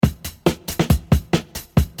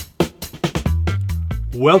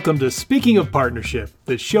Welcome to Speaking of Partnership,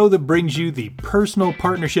 the show that brings you the personal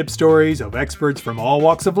partnership stories of experts from all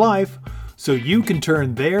walks of life so you can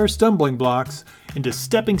turn their stumbling blocks into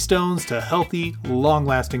stepping stones to healthy,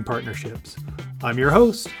 long-lasting partnerships. I'm your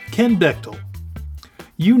host, Ken Bechtel.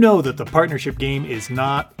 You know that the partnership game is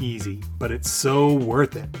not easy, but it's so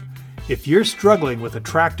worth it. If you're struggling with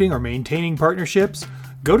attracting or maintaining partnerships,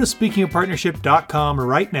 go to speakingofpartnership.com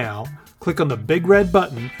right now, click on the big red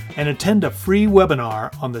button, and attend a free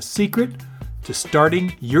webinar on the secret to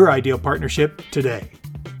starting your ideal partnership today.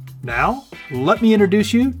 Now, let me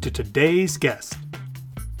introduce you to today's guest.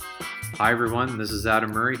 Hi everyone, this is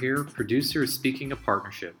Adam Murray here, producer of Speaking of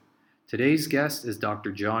Partnership. Today's guest is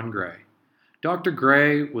Dr. John Gray. Dr.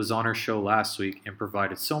 Gray was on our show last week and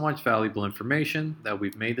provided so much valuable information that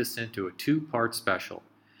we've made this into a two-part special,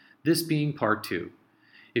 this being part 2.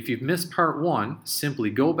 If you've missed part 1, simply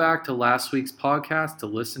go back to last week's podcast to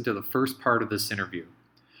listen to the first part of this interview.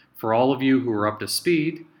 For all of you who are up to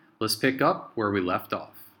speed, let's pick up where we left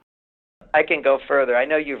off. I can go further. I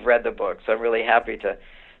know you've read the book, so I'm really happy to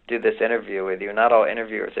do this interview with you. Not all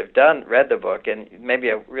interviewers have read the book, and maybe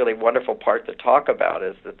a really wonderful part to talk about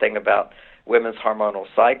is the thing about women's hormonal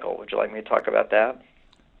cycle. Would you like me to talk about that?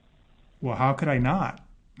 Well, how could I not?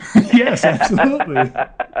 Yes, absolutely.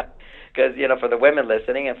 Because, for the women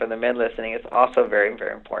listening and for the men listening, it's also very,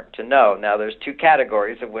 very important to know. Now, there's two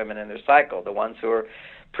categories of women in their cycle, the ones who are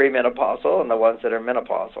premenopausal and the ones that are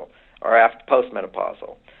menopausal or after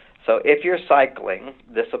postmenopausal. So if you're cycling,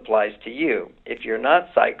 this applies to you. If you're not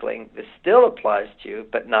cycling, this still applies to you,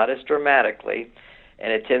 but not as dramatically,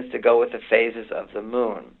 and it tends to go with the phases of the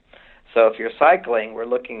moon. So if you're cycling, we're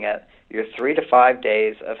looking at your 3 to 5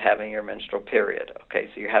 days of having your menstrual period. Okay,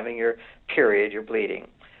 so you're having your period, you're bleeding,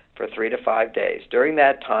 for 3 to 5 days. During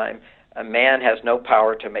that time, a man has no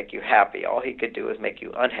power to make you happy. All he could do is make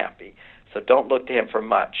you unhappy. So don't look to him for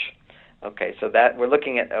much. Okay, so that we're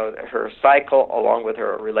looking at her cycle along with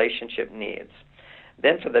her relationship needs.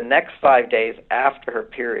 Then for the next 5 days after her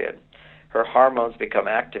period, her hormones become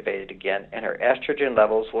activated again, and her estrogen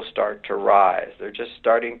levels will start to rise. They're just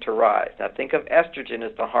starting to rise. Now think of estrogen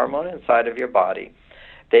as the hormone inside of your body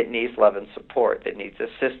that needs love and support, that needs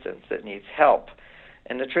assistance, that needs help.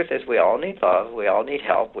 And the truth is we all need love, we all need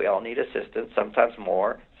help, we all need assistance, sometimes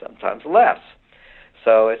more, sometimes less.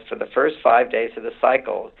 So it's for the first 5 days of the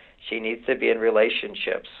cycle, she needs to be in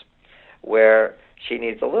relationships where she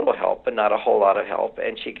needs a little help but not a whole lot of help,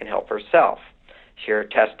 and she can help herself. Her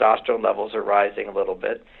testosterone levels are rising a little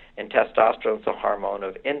bit, and testosterone is a hormone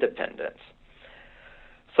of independence.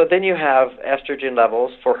 So then you have estrogen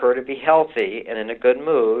levels for her to be healthy and in a good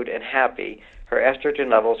mood and happy. Her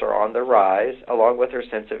estrogen levels are on the rise, along with her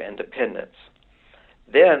sense of independence.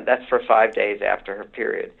 Then, that's for 5 days after her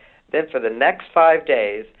period. Then for the next 5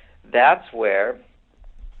 days, that's where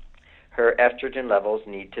her estrogen levels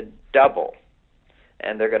need to double.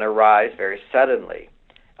 And they're going to rise very suddenly.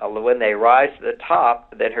 When they rise to the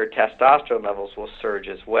top, then her testosterone levels will surge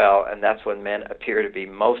as well, and that's when men appear to be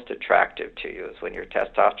most attractive to you, is when your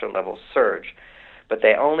testosterone levels surge. But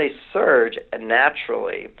they only surge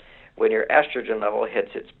naturally when your estrogen level hits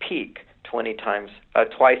its peak twice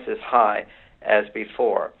as high as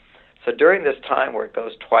before. So during this time where it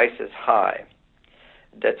goes twice as high,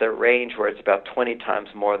 that's a range where it's about 20 times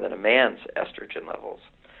more than a man's estrogen levels.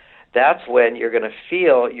 That's when you're going to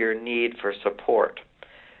feel your need for support.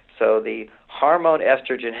 So the hormone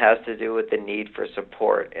estrogen has to do with the need for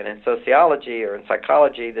support. And in sociology or in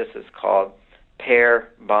psychology, this is called pair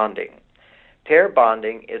bonding. Pair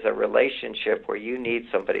bonding is a relationship where you need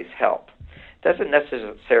somebody's help. It doesn't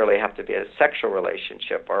necessarily have to be a sexual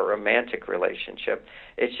relationship or a romantic relationship.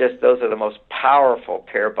 It's just those are the most powerful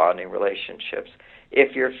pair bonding relationships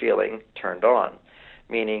if you're feeling turned on,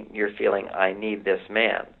 meaning you're feeling, I need this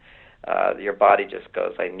man. Your body just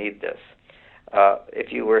goes, I need this.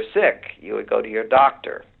 If you were sick, you would go to your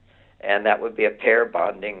doctor, and that would be a pair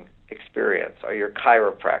bonding experience, or your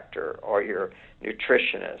chiropractor, or your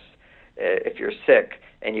nutritionist. If you're sick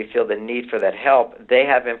and you feel the need for that help, they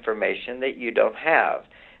have information that you don't have.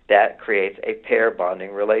 That creates a pair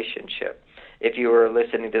bonding relationship. If you were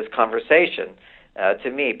listening to this conversation,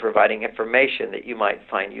 to me, providing information that you might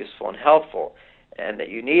find useful and helpful and that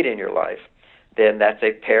you need in your life, then that's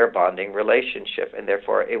a pair bonding relationship, and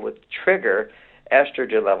therefore it would trigger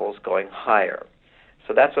estrogen levels going higher.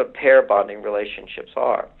 So that's what pair bonding relationships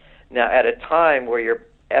are. Now, at a time where your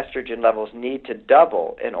estrogen levels need to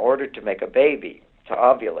double in order to make a baby, to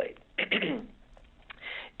ovulate,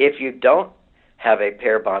 if you don't have a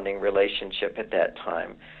pair bonding relationship at that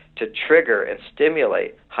time to trigger and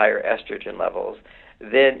stimulate higher estrogen levels,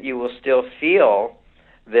 then you will still feel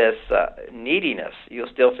this neediness. You'll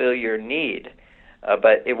still feel your need,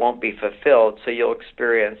 but it won't be fulfilled, so you'll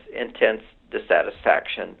experience intense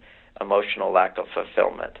dissatisfaction, emotional lack of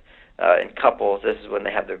fulfillment. In couples, this is when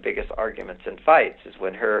they have their biggest arguments and fights, is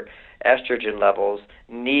when her estrogen levels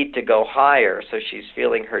need to go higher, so she's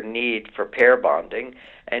feeling her need for pair bonding,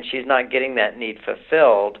 and she's not getting that need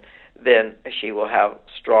fulfilled, then she will have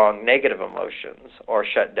strong negative emotions or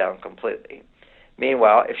shut down completely.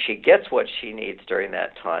 Meanwhile, if she gets what she needs during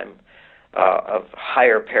that time of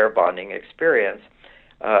higher pair bonding experience,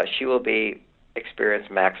 she will experience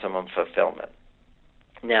maximum fulfillment.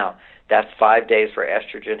 Now, that's 5 days where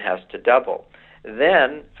estrogen has to double.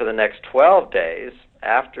 Then, for the next 12 days,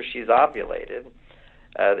 after she's ovulated,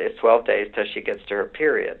 it's 12 days till she gets to her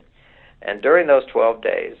period. And during those 12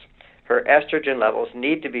 days, her estrogen levels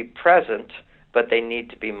need to be present, but they need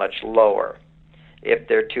to be much lower. If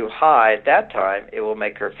they're too high at that time, it will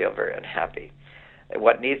make her feel very unhappy.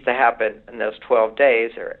 What needs to happen in those 12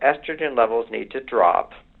 days, her estrogen levels need to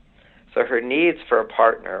drop, so her needs for a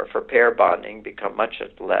partner, for pair bonding, become much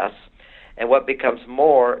less, and what becomes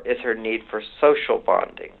more is her need for social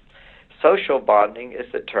bonding. Social bonding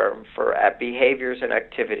is the term for behaviors and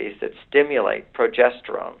activities that stimulate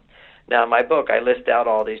progesterone. Now, in my book, I list out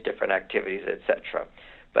all these different activities, etc.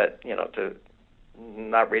 But, to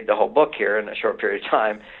not read the whole book here in a short period of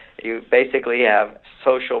time, you basically have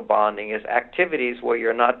social bonding as activities where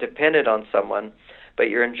you're not dependent on someone, but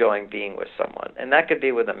you're enjoying being with someone. And that could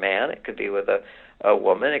be with a man, it could be with a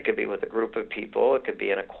woman, it could be with a group of people, it could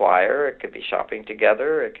be in a choir, it could be shopping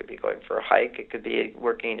together, it could be going for a hike, it could be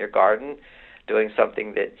working in your garden, doing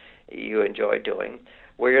something that you enjoy doing,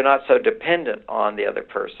 where you're not so dependent on the other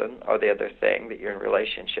person or the other thing that you're in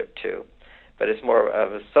relationship to, but it's more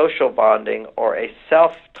of a social bonding or a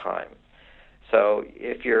self-time. So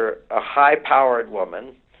if you're a high-powered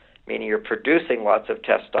woman, meaning you're producing lots of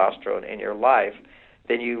testosterone in your life,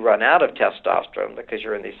 then you run out of testosterone because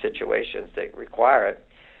you're in these situations that require it.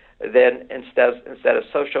 Then instead of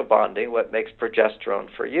social bonding, what makes progesterone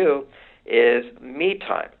for you is me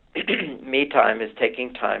time. Me time is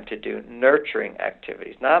taking time to do nurturing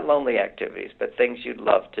activities, not lonely activities, but things you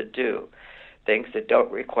love to do, things that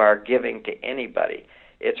don't require giving to anybody.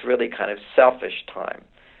 It's really kind of selfish time.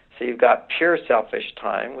 So you've got pure selfish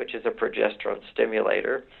time, which is a progesterone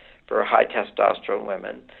stimulator for high testosterone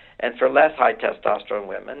women. And for less high testosterone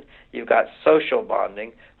women, you've got social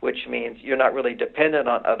bonding, which means you're not really dependent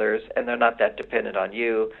on others, and they're not that dependent on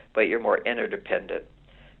you, but you're more interdependent,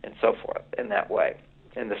 and so forth, in that way,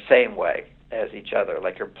 in the same way as each other.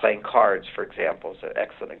 Like you're playing cards, for example, is an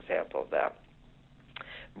excellent example of that.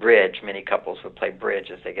 Bridge, many couples would play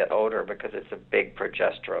bridge as they get older because it's a big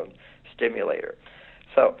progesterone stimulator.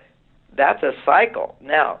 So that's a cycle.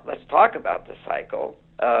 Now, let's talk about the cycle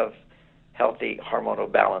of healthy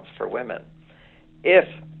hormonal balance for women. If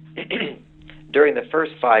during the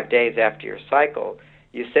first 5 days after your cycle,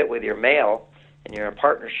 you sit with your male and you're in a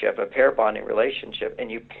partnership, a pair bonding relationship, and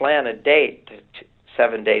you plan a date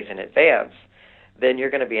 7 days in advance, then you're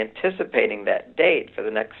going to be anticipating that date for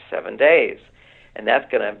the next 7 days. And that's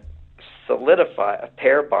going to solidify a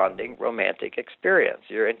pair bonding romantic experience.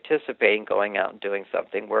 You're anticipating going out and doing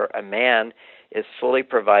something where a man is fully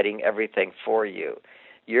providing everything for you.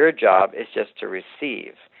 Your job is just to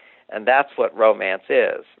receive. And that's what romance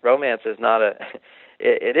is. Romance is not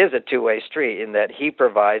it is a two-way street in that he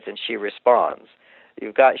provides and she responds.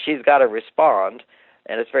 She's got to respond,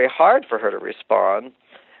 and it's very hard for her to respond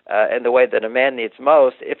in the way that a man needs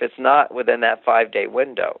most if it's not within that 5-day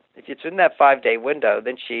window. If it's in that 5-day window,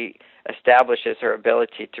 then she establishes her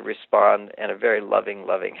ability to respond in a very loving,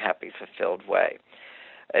 happy, fulfilled way.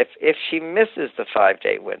 If she misses the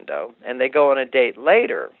 5-day window and they go on a date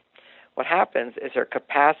later, what happens is her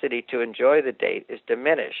capacity to enjoy the date is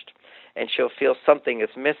diminished, and she'll feel something is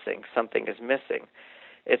missing.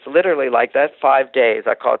 It's literally like that 5 days,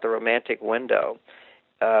 I call it the romantic window,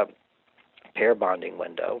 pair bonding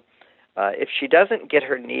window. If she doesn't get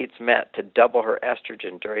her needs met to double her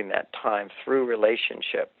estrogen during that time through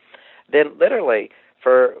relationship, then literally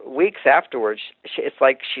for weeks afterwards, it's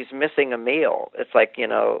like she's missing a meal. It's like,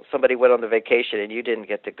 somebody went on the vacation and you didn't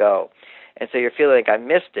get to go. And so you're feeling like, I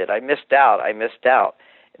missed it. I missed out.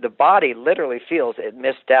 The body literally feels it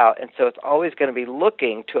missed out. And so it's always going to be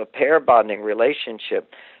looking to a pair bonding relationship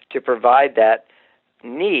to provide that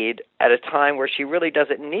need at a time where she really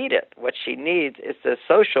doesn't need it. What she needs is the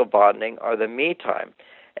social bonding or the me time.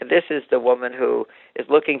 And this is the woman who is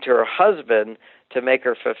looking to her husband to make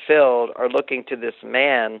her fulfilled, or looking to this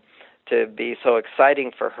man to be so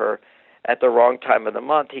exciting for her at the wrong time of the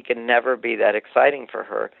month. He can never be that exciting for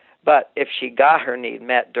her But if she got her need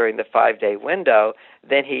met during the 5-day window,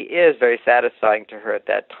 then he is very satisfying to her at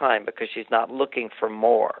that time because she's not looking for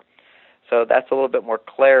more. So that's a little bit more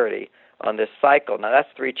clarity on this cycle. Now, that's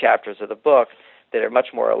 3 chapters of the book that are much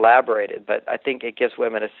more elaborated, but I think it gives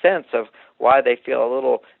women a sense of why they feel a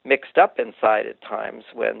little mixed up inside at times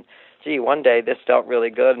when, gee, one day this felt really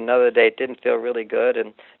good, another day it didn't feel really good,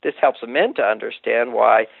 and this helps men to understand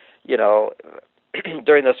why,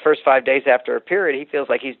 during those first 5 days after a period, he feels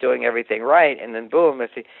like he's doing everything right, and then boom,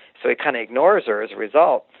 so he kind of ignores her as a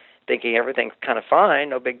result, thinking everything's kind of fine,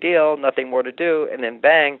 no big deal, nothing more to do, and then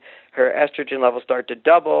bang, her estrogen levels start to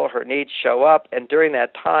double, her needs show up, and during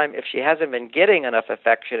that time, if she hasn't been getting enough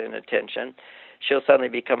affection and attention, she'll suddenly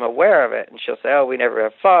become aware of it, and she'll say, oh, we never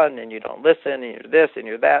have fun, and you don't listen, and you're this, and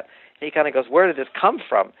you're that. And he kind of goes, where did this come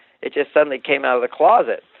from? It just suddenly came out of the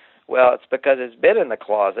closet. Well, it's because it's been in the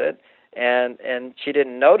closet, and she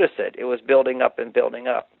didn't notice it. It was building up and building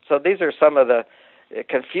up. So these are some of the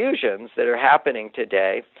confusions that are happening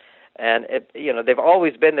today, and they've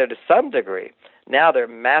always been there to some degree. Now they're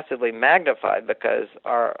massively magnified because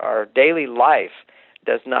our daily life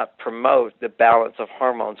does not promote the balance of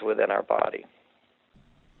hormones within our body.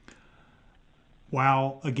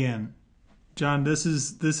 Wow, again, John, this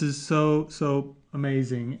is so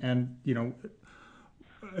amazing. And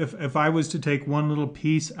if I was to take one little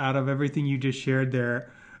piece out of everything you just shared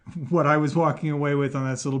there, what I was walking away with on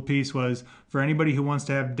this little piece was, for anybody who wants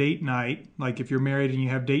to have date night, like if you're married and you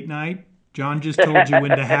have date night, John just told you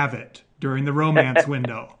when to have it during the romance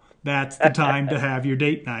window. That's the time to have your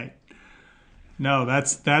date night. No,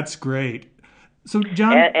 that's great. So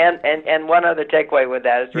John, and one other takeaway with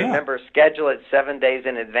that is remember, schedule it 7 days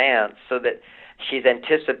in advance so that she's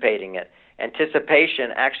anticipating it.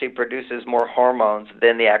 Anticipation actually produces more hormones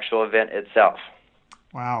than the actual event itself.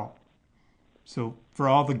 Wow. So for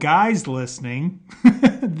all the guys listening,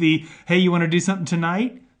 hey, you want to do something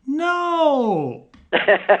tonight? No.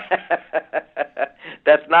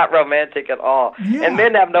 That's not romantic at all. Yeah. And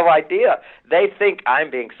men have no idea. They think I'm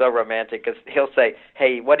being so romantic because he'll say,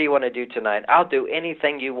 hey, what do you want to do tonight? I'll do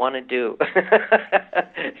anything you want to do.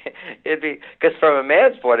 Because from a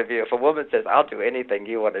man's point of view, if a woman says, I'll do anything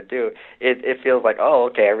you want to do, it feels like, oh,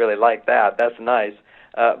 okay, I really like that. That's nice.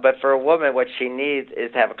 But for a woman, what she needs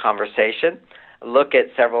is to have a conversation, look at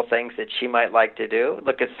several things that she might like to do,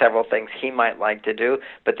 look at several things he might like to do,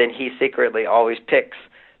 but then he secretly always picks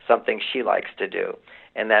something she likes to do.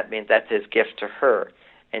 And that means that's his gift to her.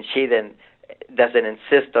 And she then doesn't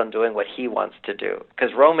insist on doing what he wants to do.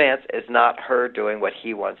 Because romance is not her doing what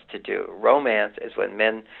he wants to do. Romance is when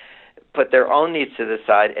men put their own needs to the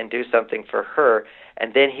side and do something for her,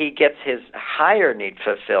 and then he gets his higher need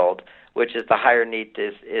fulfilled, which is the higher need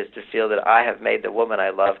is to feel that I have made the woman I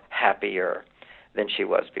love happier than she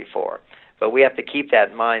was before. But we have to keep that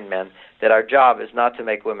in mind, men, that our job is not to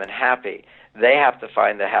make women happy. They have to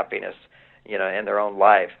find the happiness, in their own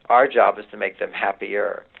life. Our job is to make them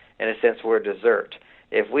happier. In a sense, we're dessert.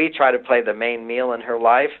 If we try to play the main meal in her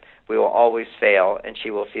life, we will always fail, and she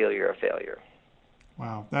will feel you're a failure.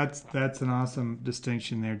 Wow, that's an awesome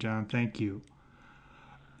distinction there, John. Thank you.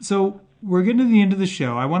 So we're getting to the end of the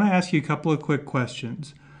show. I want to ask you a couple of quick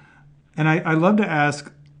questions. And I love to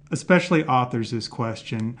ask, especially authors, this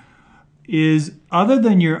question. Is, other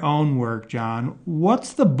than your own work, John,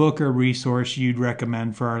 what's the book or resource you'd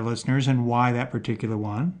recommend for our listeners, and why that particular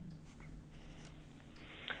one?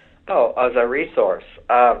 Oh, as a resource.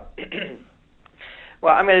 Well,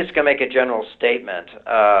 I'm just going to make a general statement.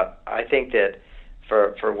 I think that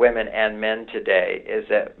for women and men today is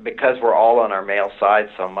that because we're all on our male side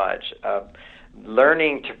so much,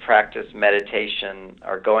 learning to practice meditation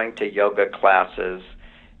or going to yoga classes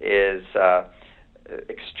is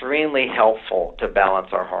extremely helpful to balance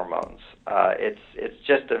our hormones. It's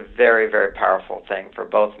just a very, very powerful thing for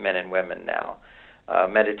both men and women now.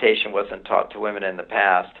 Meditation wasn't taught to women in the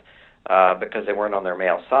past because they weren't on their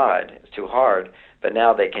male side. It's too hard. But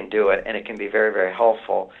now they can do it, and it can be very, very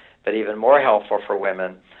helpful. But even more helpful for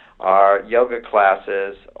women are yoga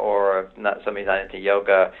classes, or if not, somebody's not into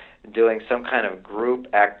yoga, doing some kind of group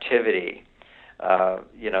activity.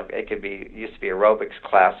 It could be, used to be aerobics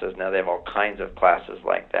classes. Now they have all kinds of classes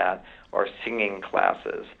like that, or singing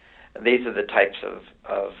classes. These are the types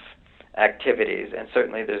of activities, and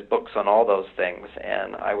certainly there's books on all those things,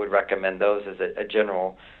 and I would recommend those as a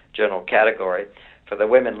general category. For the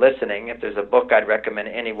women listening, if there's a book I'd recommend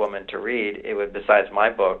any woman to read, it would, besides my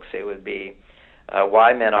books, it would be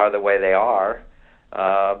Why Men Are the Way They Are,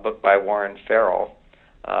 a book by Warren Farrell.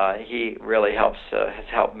 He really has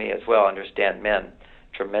helped me as well understand men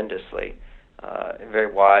tremendously. A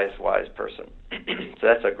very wise person. So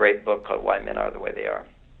that's a great book called Why Men Are the Way They Are.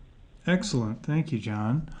 Excellent. Thank you,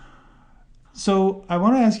 John. So I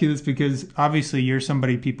want to ask you this because obviously you're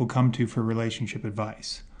somebody people come to for relationship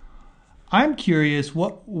advice. I'm curious,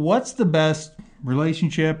 what's the best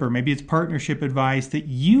relationship or maybe it's partnership advice that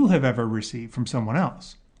you have ever received from someone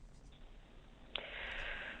else?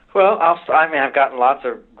 Well, I've gotten lots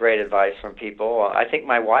of great advice from people. I think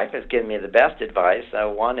my wife has given me the best advice.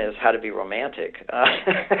 One is how to be romantic.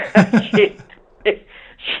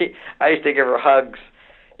 She, I used to give her hugs,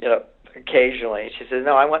 occasionally. She says,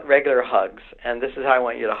 "No, I want regular hugs, and this is how I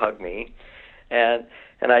want you to hug me." And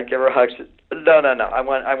I'd give her hugs. No. I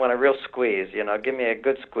want a real squeeze. Give me a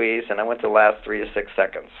good squeeze, and I want to last 3 to 6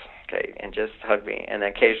 seconds. Okay, and just hug me, and then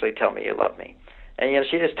occasionally tell me you love me. And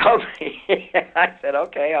she just told me. I said,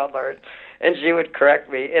 "Okay, I'll learn." And she would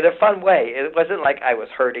correct me in a fun way. It wasn't like I was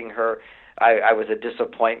hurting her. I was a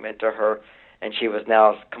disappointment to her, and she was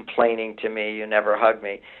now complaining to me, "You never hug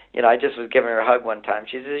me." I just was giving her a hug one time.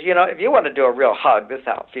 She says, "If you want to do a real hug, this is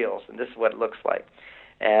how it feels, and this is what it looks like."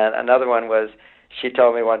 And another one was, she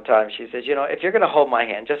told me one time, she says, "If you're going to hold my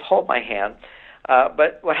hand, just hold my hand.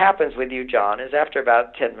 But what happens with you, John, is after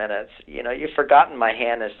about 10 minutes, you've forgotten my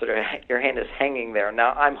hand is sort of, your hand is hanging there.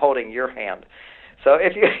 Now I'm holding your hand. So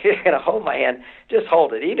if you're going to hold my hand, just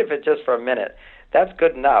hold it, even if it's just for a minute. That's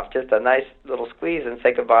good enough. Just a nice little squeeze and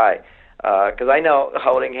say goodbye. Because I know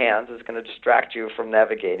holding hands is going to distract you from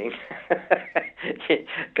navigating.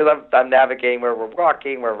 Because I'm navigating where we're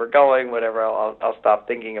walking, where we're going, whatever. I'll stop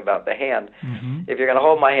thinking about the hand. Mm-hmm. If you're going to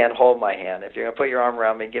hold my hand, hold my hand. If you're going to put your arm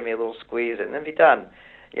around me, give me a little squeeze, and then be done.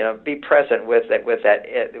 Be present with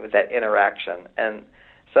that interaction. And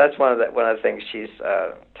so that's one of the things she's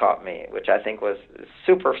taught me, which I think was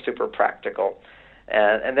super, super practical.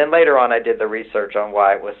 And then later on, I did the research on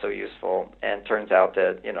why it was so useful, and turns out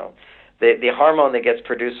that the hormone that gets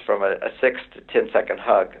produced from a 6 to 10 second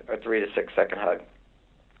hug, or 3 to 6 second hug,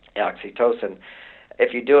 oxytocin,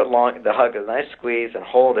 if you do it long, the hug is a nice squeeze and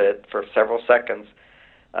hold it for several seconds,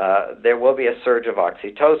 there will be a surge of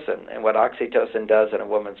oxytocin. And what oxytocin does in a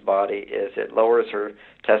woman's body is it lowers her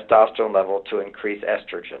testosterone level to increase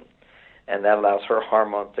estrogen. And that allows her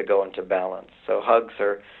hormones to go into balance. So hugs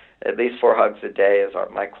are at least 4 hugs a day is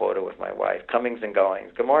my quota with my wife. Comings and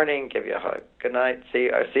goings. Good morning, give you a hug. Good night,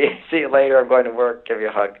 see you later, I'm going to work, give you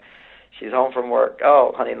a hug. She's home from work.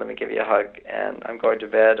 Oh, honey, let me give you a hug. And I'm going to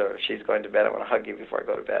bed, or she's going to bed. I want to hug you before I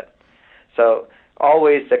go to bed. So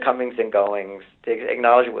always the comings and goings, to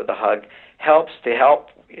acknowledge it with a hug, helps to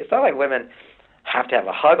help. It's not like women have to have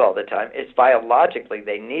a hug all the time. It's biologically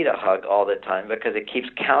they need a hug all the time because it keeps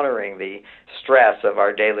countering the stress of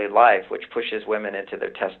our daily life, which pushes women into their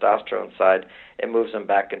testosterone side and moves them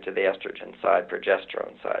back into the estrogen side,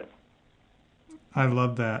 progesterone side. I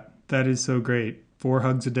love that. That is so great. 4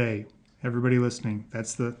 hugs a day. Everybody listening,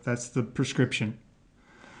 that's the prescription.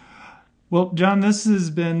 Well, John, this has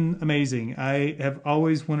been amazing. I have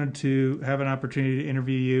always wanted to have an opportunity to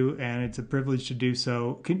interview you, and it's a privilege to do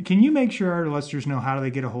so. Can you make sure our listeners know how do they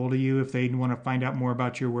get a hold of you if they want to find out more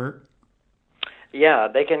about your work? Yeah,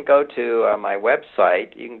 they can go to my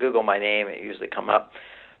website. You can Google my name. It usually come up.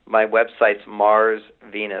 My website's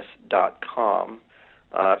marsvenus.com.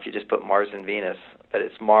 If you just put Mars and Venus, but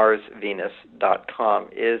it's marsvenus.com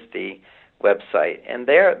is the website, and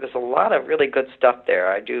there's a lot of really good stuff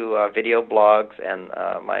there. I do video blogs, and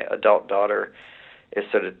my adult daughter is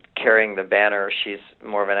sort of carrying the banner. She's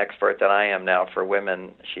more of an expert than I am now for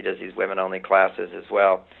women. She does these women-only classes as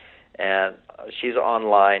well, and she's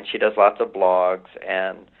online. She does lots of blogs,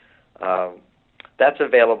 and that's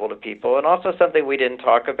available to people. And also something we didn't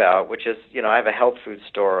talk about, which is, I have a health food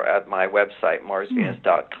store at my website,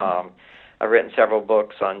 marsvenus.com. I've written several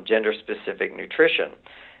books on gender-specific nutrition.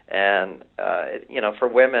 And, for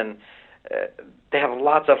women, they have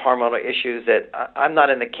lots of hormonal issues that I'm not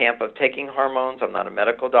in the camp of taking hormones. I'm not a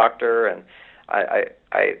medical doctor, and I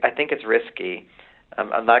think it's risky.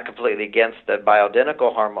 I'm not completely against the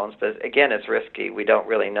bioidentical hormones, but, again, it's risky. We don't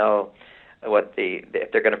really know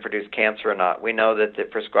if they're going to produce cancer or not. We know that the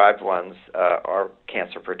prescribed ones are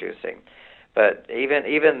cancer-producing. But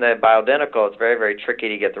even the bioidentical, it's very, very tricky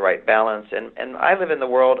to get the right balance. And I live in the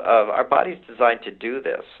world of our body's designed to do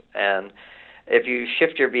this. And if you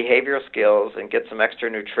shift your behavioral skills and get some extra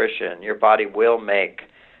nutrition, your body will make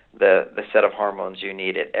the set of hormones you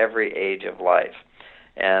need at every age of life.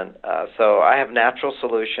 And so I have natural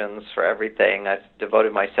solutions for everything. I've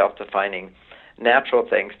devoted myself to finding natural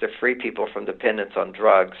things to free people from dependence on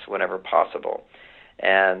drugs whenever possible.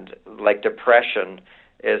 And like depression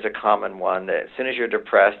is a common one. That as soon as you're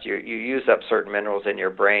depressed, you use up certain minerals in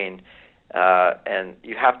your brain, and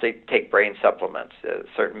you have to take brain supplements,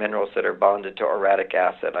 certain minerals that are bonded to orotic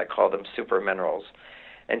acid. I call them super minerals.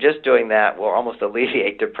 And just doing that will almost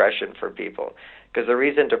alleviate depression for people. Because the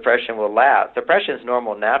reason depression will last, depression is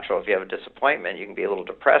normal and natural. If you have a disappointment, you can be a little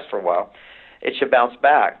depressed for a while. It should bounce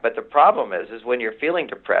back. But the problem is when you're feeling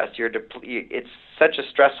depressed, it's such a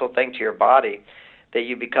stressful thing to your body that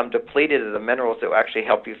you become depleted of the minerals that will actually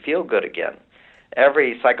help you feel good again.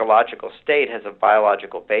 Every psychological state has a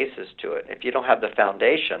biological basis to it. If you don't have the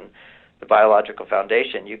foundation, the biological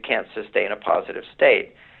foundation, you can't sustain a positive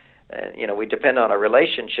state. We depend on our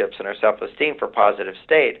relationships and our self-esteem for positive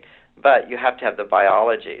state, but you have to have the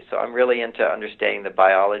biology. So I'm really into understanding the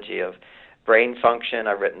biology of brain function.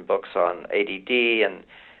 I've written books on ADD and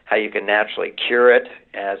how you can naturally cure it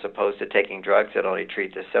as opposed to taking drugs that only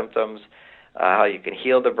treat the symptoms, how you can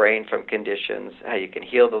heal the brain from conditions, how you can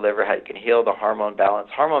heal the liver, how you can heal the hormone balance.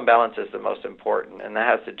 Hormone balance is the most important, and that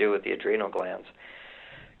has to do with the adrenal glands.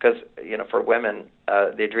 Because, for women,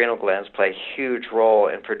 the adrenal glands play a huge role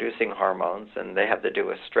in producing hormones, and they have to do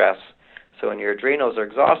with stress. So when your adrenals are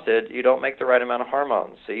exhausted, you don't make the right amount of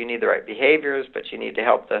hormones. So you need the right behaviors, but you need to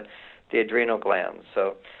help the adrenal glands.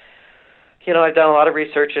 So, I've done a lot of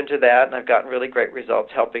research into that, and I've gotten really great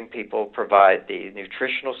results helping people provide the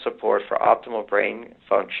nutritional support for optimal brain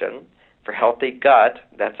function, for healthy gut.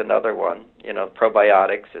 That's another one.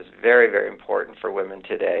 Probiotics is very, very important for women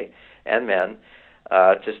today and men.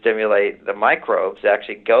 To stimulate the microbes that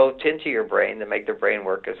actually go into your brain to make the brain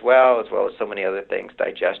work as well as so many other things.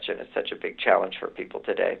 Digestion is such a big challenge for people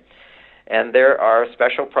today. And there are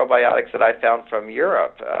special probiotics that I found from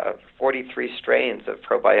Europe, 43 strains of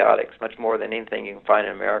probiotics, much more than anything you can find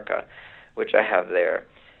in America, which I have there.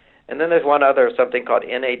 And then there's one other, something called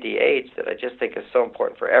NADH, that I just think is so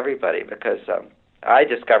important for everybody because I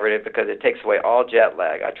discovered it because it takes away all jet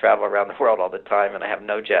lag. I travel around the world all the time, and I have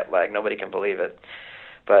no jet lag. Nobody can believe it.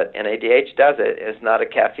 But NADH does it. It's not a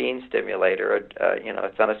caffeine stimulator.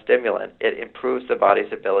 It's not a stimulant. It improves the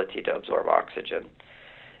body's ability to absorb oxygen.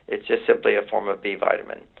 It's just simply a form of B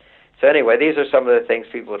vitamin. So anyway, these are some of the things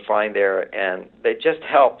people would find there, and they just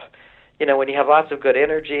help. When you have lots of good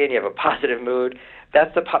energy and you have a positive mood,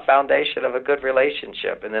 that's the foundation of a good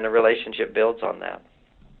relationship, and then a relationship builds on that.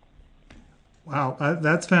 Wow,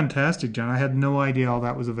 that's fantastic, John. I had no idea all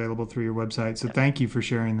that was available through your website, so thank you for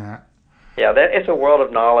sharing that. Yeah, it's a world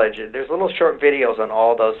of knowledge. There's little short videos on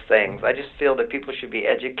all those things. I just feel that people should be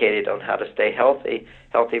educated on how to stay healthy.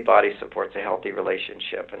 Healthy body supports a healthy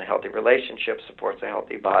relationship, and a healthy relationship supports a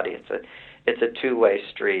healthy body. It's a two-way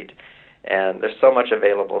street, and there's so much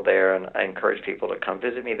available there, and I encourage people to come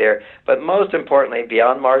visit me there. But most importantly,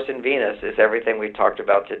 beyond Mars and Venus is everything we talked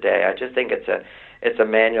about today. I just think it's a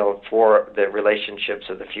manual for the relationships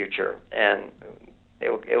of the future, and it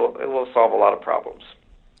will solve a lot of problems.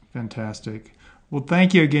 Fantastic. Well,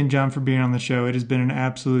 thank you again, John, for being on the show. It has been an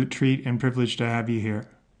absolute treat and privilege to have you here.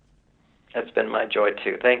 It's been my joy,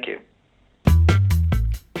 too. Thank you.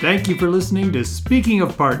 Thank you for listening to Speaking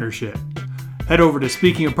of Partnership. Head over to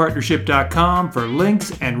speakingofpartnership.com for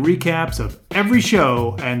links and recaps of every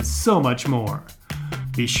show and so much more.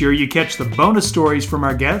 Be sure you catch the bonus stories from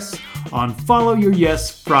our guests on Follow Your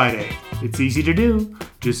Yes Friday. It's easy to do.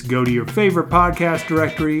 Just go to your favorite podcast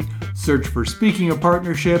directory, search for Speaking of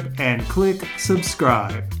Partnership, and click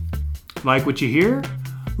subscribe. Like what you hear?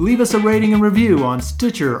 Leave us a rating and review on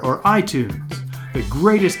Stitcher or iTunes. The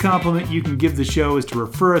greatest compliment you can give the show is to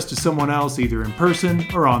refer us to someone else either in person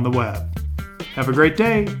or on the web. Have a great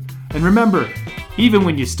day, and remember, even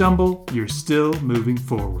when you stumble, you're still moving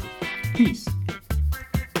forward. Peace.